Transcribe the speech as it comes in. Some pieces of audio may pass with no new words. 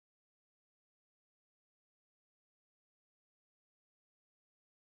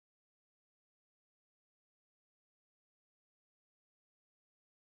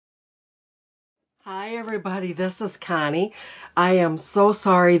Hi everybody, this is Connie. I am so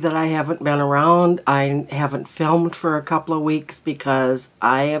sorry that I haven't been around. I haven't filmed for a couple of weeks because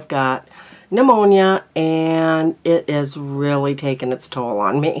I have got pneumonia and it is really taken its toll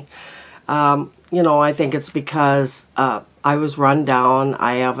on me. I think it's because I was run down.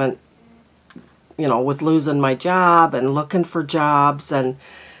 I haven't, with losing my job and looking for jobs and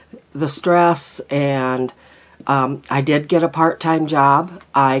the stress, and I did get a part-time job.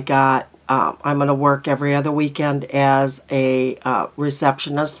 I'm going to work every other weekend as a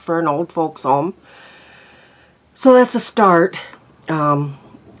receptionist for an old folks home. So that's a start.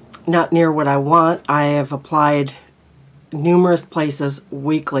 Not near what I want. I have applied numerous places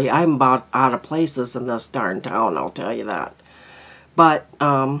weekly. I'm about out of places in this darn town, I'll tell you that. But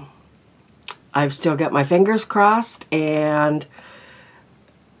I've still got my fingers crossed, and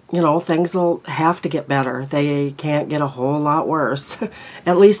things will have to get better. They can't get a whole lot worse.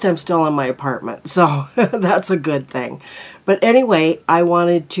 At least I'm still in my apartment, so that's a good thing. But anyway, I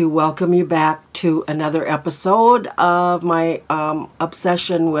wanted to welcome you back to another episode of my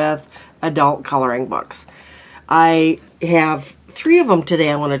obsession with adult coloring books. I have 3 of them today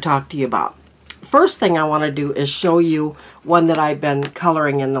I want to talk to you about. First thing I want to do is show you one that I've been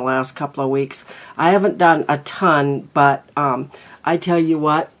coloring in the last couple of weeks. I haven't done a ton, but I tell you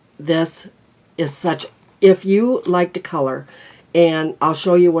what, this is such, if you like to color, and I'll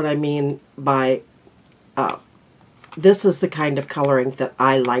show you what I mean by, this is the kind of coloring that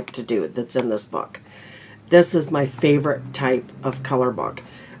I like to do that's in this book. This is my favorite type of color book,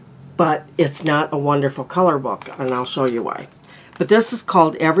 but it's not a wonderful color book, and I'll show you why. But this is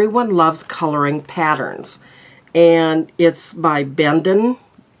called Everyone Loves Coloring Patterns, and it's by Bendon,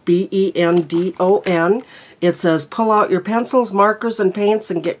 B-E-N-D-O-N. It says, pull out your pencils, markers, and paints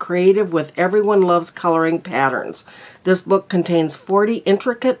and get creative with Everyone Loves Coloring Patterns. This book contains 40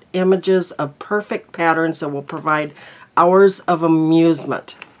 intricate images of perfect patterns that will provide hours of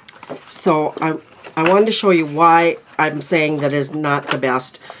amusement. So I wanted to show you why I'm saying that is not the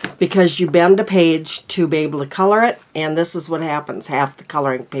best. Because you bend a page to be able to color it, and this is what happens. Half the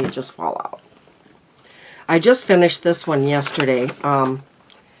coloring pages fall out. I just finished this one yesterday.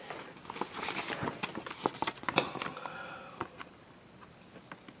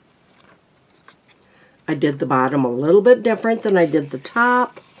 I did the bottom a little bit different than I did the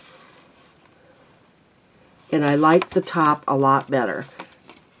top, and I like the top a lot better.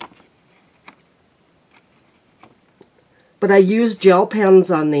 But I used gel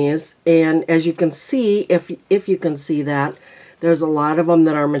pens on these, and as you can see, if you can see that, there's a lot of them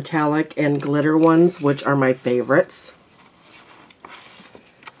that are metallic and glitter ones, which are my favorites.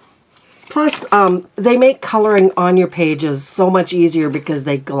 Plus, they make coloring on your pages so much easier because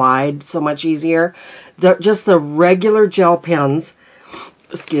they glide so much easier. Just the regular gel pens,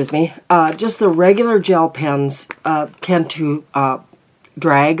 excuse me, just the regular gel pens tend to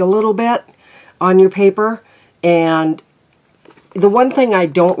drag a little bit on your paper. And the one thing I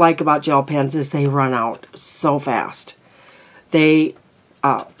don't like about gel pens is they run out so fast.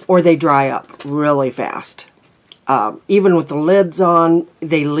 Or they dry up really fast. Even with the lids on,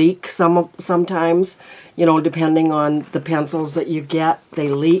 they leak sometimes, depending on the pencils that you get, they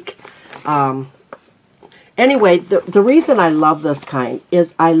leak. Anyway, the reason I love this kind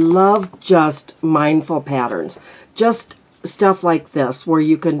is I love just mindful patterns. Just stuff like this where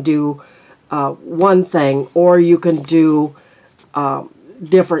you can do one thing, or you can do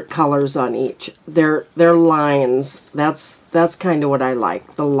different colors on each. They're lines. That's kind of what I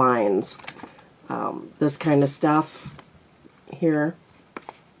like, the lines. This kind of stuff here.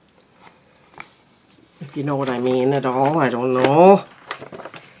 If you know what I mean at all, I don't know.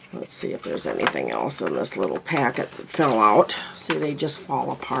 Let's see if there's anything else in this little packet that fell out. See, they just fall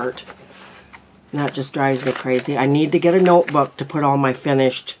apart. And that just drives me crazy. I need to get a notebook to put all my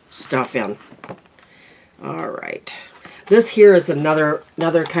finished stuff in. All right. This here is another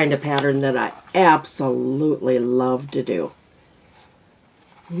kind of pattern that I absolutely love to do.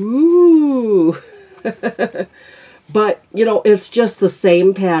 Ooh. But, it's just the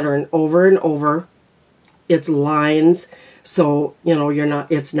same pattern over and over. It's lines, so,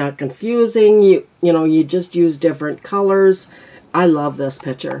 it's not confusing. You just use different colors. I love this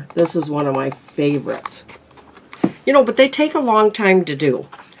picture. This is one of my favorites. But they take a long time to do.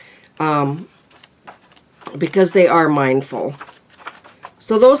 Because they are mindful.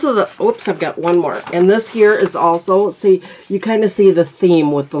 So those are the, oops, I've got one more. And this here is also, see, you kind of see the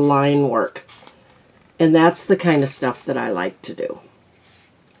theme with the line work. And that's the kind of stuff that I like to do.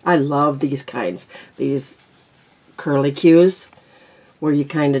 I love these kinds. These curly cues where you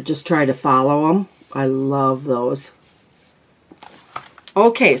kind of just try to follow them. I love those.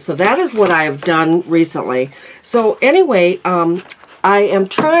 Okay, so that is what I have done recently. So anyway, I am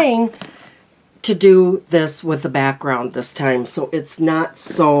trying to do this with the background this time, so it's not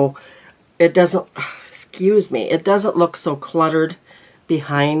so, it doesn't, excuse me, it doesn't look so cluttered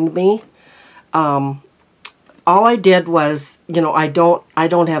behind me. All I did was, you know, I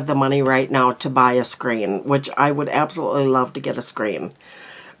don't have the money right now to buy a screen, which I would absolutely love to get a screen.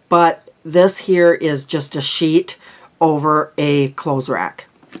 But this here is just a sheet over a clothes rack.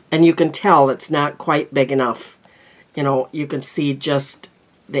 And you can tell it's not quite big enough. You know, you can see just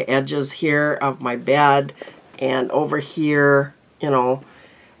the edges here of my bed and over here, you know,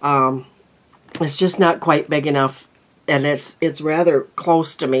 it's just not quite big enough, and it's rather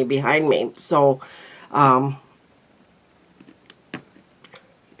close to me behind me. So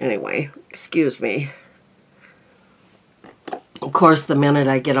anyway, excuse me. Of course, the minute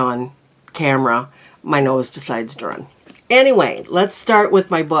I get on camera, my nose decides to run. Anyway, let's start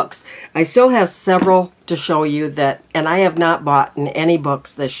with my books. I still have several to show you that, and I have not bought any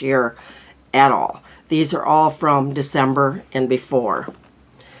books this year at all. These are all from December and before.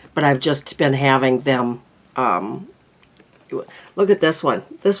 But I've just been having them, look at this one.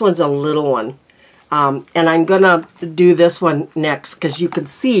 This one's a little one. And I'm going to do this one next because you can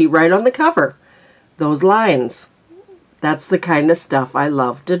see right on the cover those lines. That's the kind of stuff I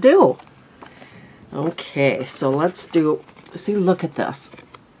love to do. Okay, so let's do, see, look at this.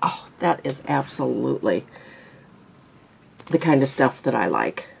 Oh, that is absolutely the kind of stuff that I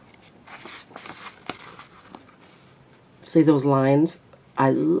like. See those lines? I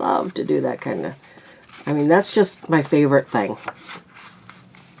love to do that kind of, I mean, that's just my favorite thing.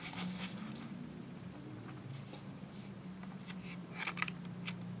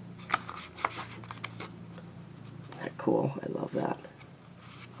 Isn't that cool? I love that.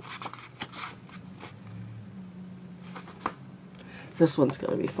 This one's going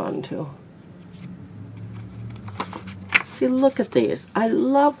to be fun too. See, look at these. I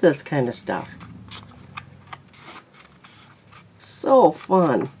love this kind of stuff. So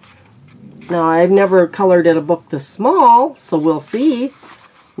fun. Now, I've never colored in a book this small, so we'll see.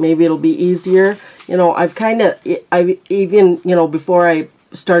 Maybe it'll be easier. You know, I've even, you know, before I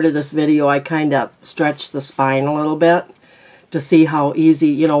started this video, I kind of stretched the spine a little bit to see how easy,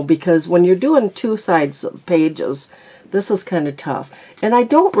 you know, because when you're doing two sides of pages, this is kind of tough. And I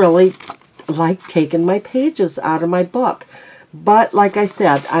don't really like taking my pages out of my book. But like I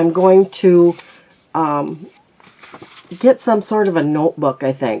said, I'm going to get some sort of a notebook,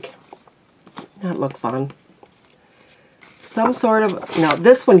 I think. That look fun. Some sort of, now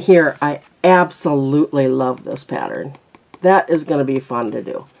this one here, I absolutely love this pattern. That is going to be fun to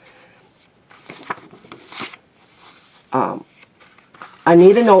do. I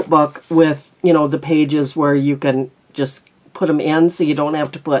need a notebook with, you know, the pages where you can just put them in so you don't have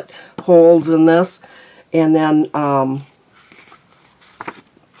to put holes in this. And then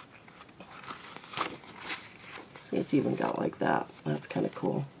see, it's even got like that. That's kind of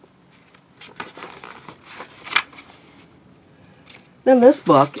cool. Then this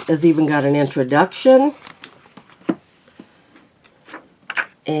book has even got an introduction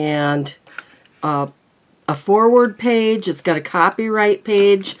and a forward page. It's got a copyright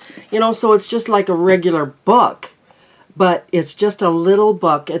page, you know, so it's just like a regular book. But it's just a little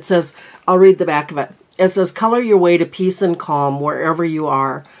book. It says, I'll read the back of it. It says, color your way to peace and calm wherever you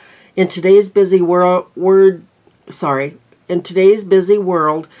are. In today's busy world,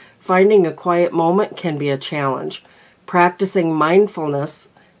 finding a quiet moment can be a challenge. Practicing mindfulness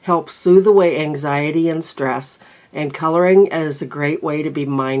helps soothe away anxiety and stress, and coloring is a great way to be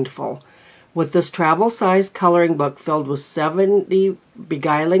mindful. With this travel-sized coloring book filled with 70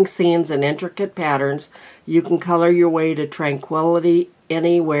 beguiling scenes and intricate patterns, you can color your way to tranquility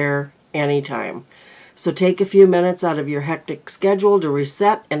anywhere, anytime. So take a few minutes out of your hectic schedule to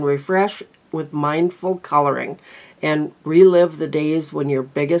reset and refresh with mindful coloring and relive the days when your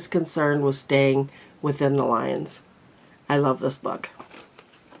biggest concern was staying within the lines. I love this book.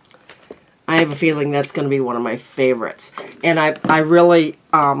 I have a feeling that's going to be one of my favorites. And I really,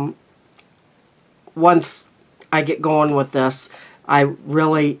 once I get going with this,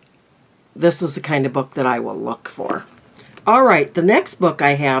 this is the kind of book that I will look for. All right, the next book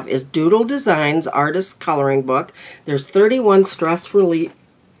I have is Doodle Designs Artist Coloring Book. There's 31 stress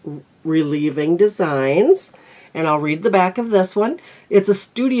relieving designs, and I'll read the back of this one. It's a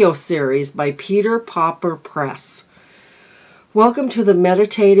studio series by Peter Popper Press. Welcome to the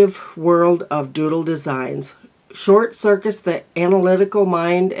meditative world of doodle designs. Short circuits the analytical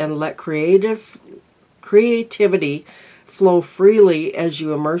mind and let creativity flow freely as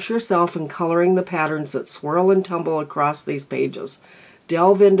you immerse yourself in coloring the patterns that swirl and tumble across these pages.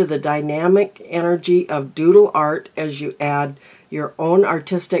 Delve into the dynamic energy of doodle art as you add your own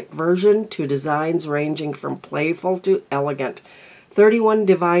artistic version to designs ranging from playful to elegant. 31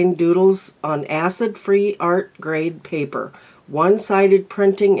 divine doodles on acid-free art grade paper. One-sided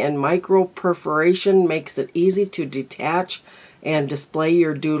printing and micro perforation makes it easy to detach and display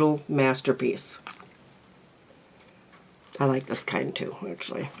your doodle masterpiece. I like this kind too,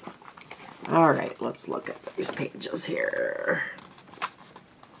 actually. All right, let's look at these pages here.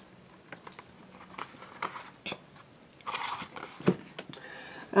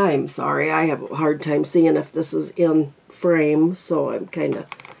 I'm sorry, I have a hard time seeing if this is in frame, so I'm kind of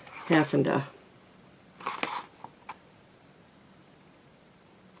having to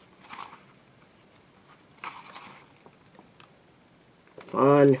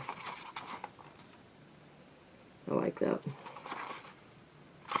fun. I like that.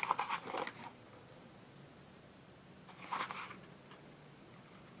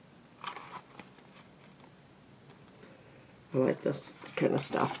 I like this kind of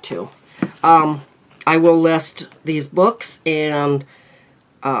stuff too. I will list these books, and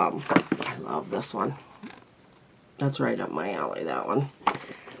I love this one. That's right up my alley, that one.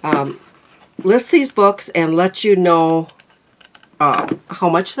 List these books and let you know how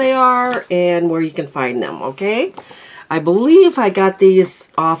much they are and where you can find them, okay? I believe I got these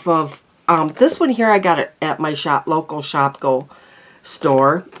off of, this one here I got it at my local Shopko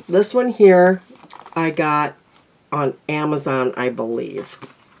store. This one here I got on Amazon, I believe.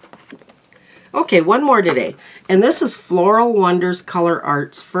 Okay, one more today. And this is Floral Wonders Color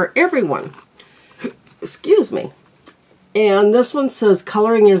Arts for Everyone. Excuse me. And this one says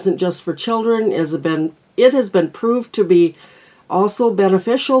coloring isn't just for children. It has been proved to be also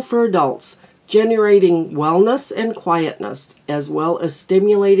beneficial for adults, generating wellness and quietness, as well as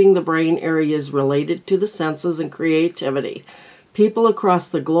stimulating the brain areas related to the senses and creativity. People across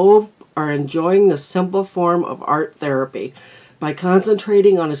the globe are enjoying this simple form of art therapy. By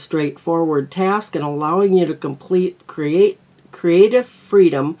concentrating on a straightforward task and allowing you to create creative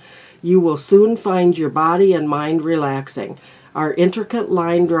freedom, you will soon find your body and mind relaxing. Our intricate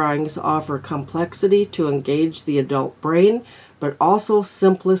line drawings offer complexity to engage the adult brain, but also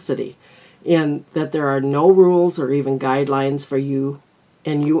simplicity in that there are no rules or even guidelines for you,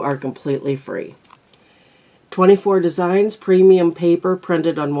 and you are completely free. 24 designs, premium paper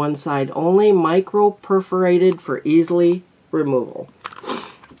printed on one side only, micro perforated for easily removal.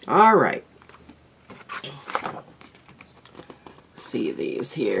 All right. See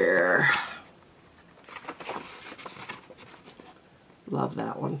these here. Love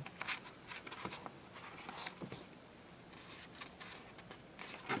that one.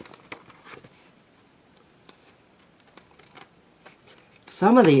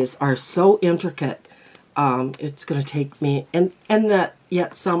 Some of these are so intricate. It's going to take me, and that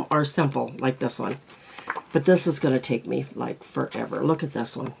yet some are simple, like this one. But this is going to take me like forever. Look at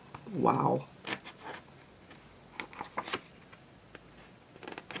this one. Wow.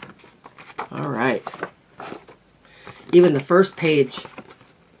 All right. Even the first page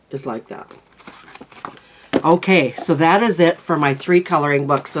is like that. Okay, so that is it for my 3 coloring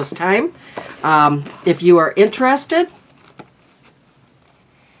books this time. If you are interested,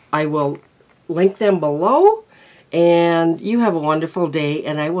 I will link them below. And you have a wonderful day,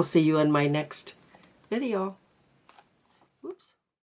 and I will see you in my next video.